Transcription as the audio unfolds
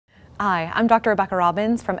Hi, I'm Dr. Rebecca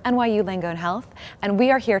Robbins from NYU Langone Health, and we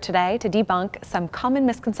are here today to debunk some common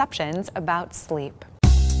misconceptions about sleep.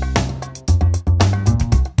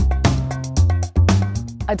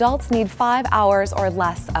 Adults need 5 hours or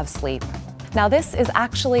less of sleep. Now, this is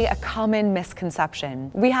actually a common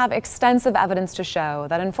misconception. We have extensive evidence to show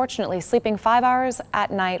that unfortunately sleeping 5 hours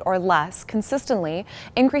at night or less consistently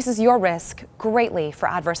increases your risk greatly for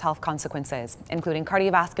adverse health consequences, including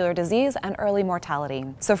cardiovascular disease and early mortality.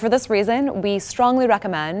 So for this reason, we strongly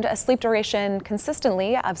recommend a sleep duration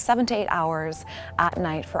consistently of 7 to 8 hours at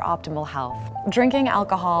night for optimal health. Drinking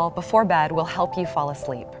alcohol before bed will help you fall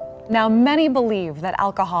asleep. Now, many believe that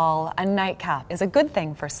alcohol, a nightcap, is a good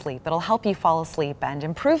thing for sleep. It'll help you fall asleep and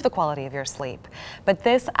improve the quality of your sleep. But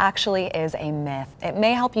this actually is a myth. It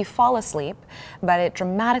may help you fall asleep, but it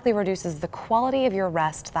dramatically reduces the quality of your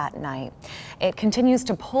rest that night. It continues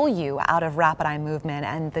to pull you out of rapid eye movement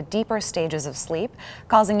and the deeper stages of sleep,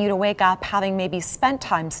 causing you to wake up having maybe spent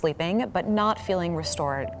time sleeping, but not feeling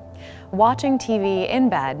restored. Watching TV in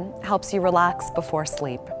bed helps you relax before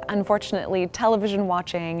sleep. Unfortunately, television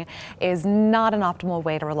watching is not an optimal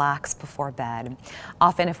way to relax before bed.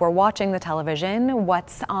 Often, if we're watching the television,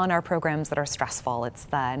 what's on our programs that are stressful? It's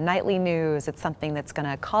the nightly news. It's something that's going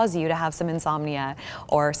to cause you to have some insomnia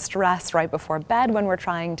or stress right before bed when we're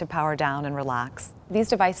trying to power down and relax. These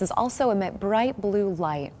devices also emit bright blue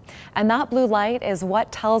light, and that blue light is what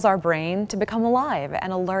tells our brain to become alive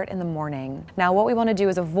and alert in the morning. Now, what we want to do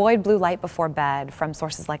is avoid blue light before bed from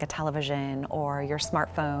sources like a television or your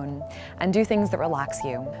smartphone, and do things that relax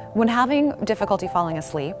you. When having difficulty falling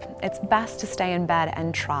asleep, it's best to stay in bed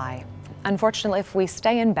and try. Unfortunately, if we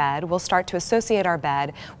stay in bed, we'll start to associate our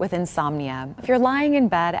bed with insomnia. If you're lying in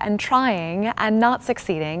bed and trying and not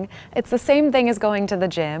succeeding, it's the same thing as going to the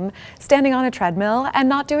gym, standing on a treadmill and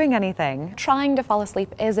not doing anything. Trying to fall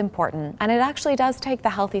asleep is important, and it actually does take the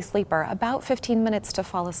healthy sleeper about 15 minutes to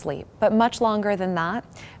fall asleep. But much longer than that,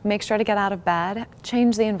 make sure to get out of bed,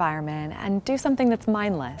 change the environment, and do something that's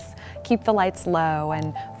mindless. Keep the lights low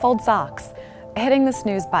and fold socks. Hitting the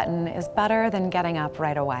snooze button is better than getting up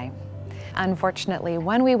right away. Unfortunately,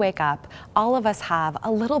 when we wake up, all of us have a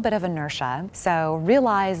little bit of inertia, so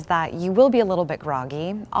realize that you will be a little bit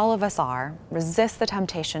groggy. All of us are. Resist the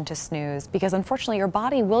temptation to snooze, because unfortunately your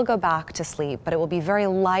body will go back to sleep, but it will be very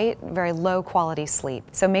light, very low quality sleep.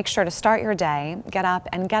 So make sure to start your day, get up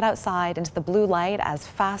and get outside into the blue light as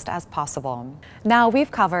fast as possible. Now, we've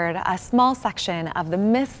covered a small section of the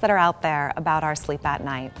myths that are out there about our sleep at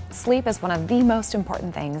night. Sleep is one of the most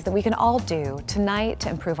important things that we can all do tonight to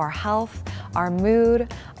improve our health, our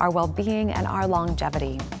mood, our well-being, and our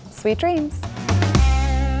longevity. Sweet dreams!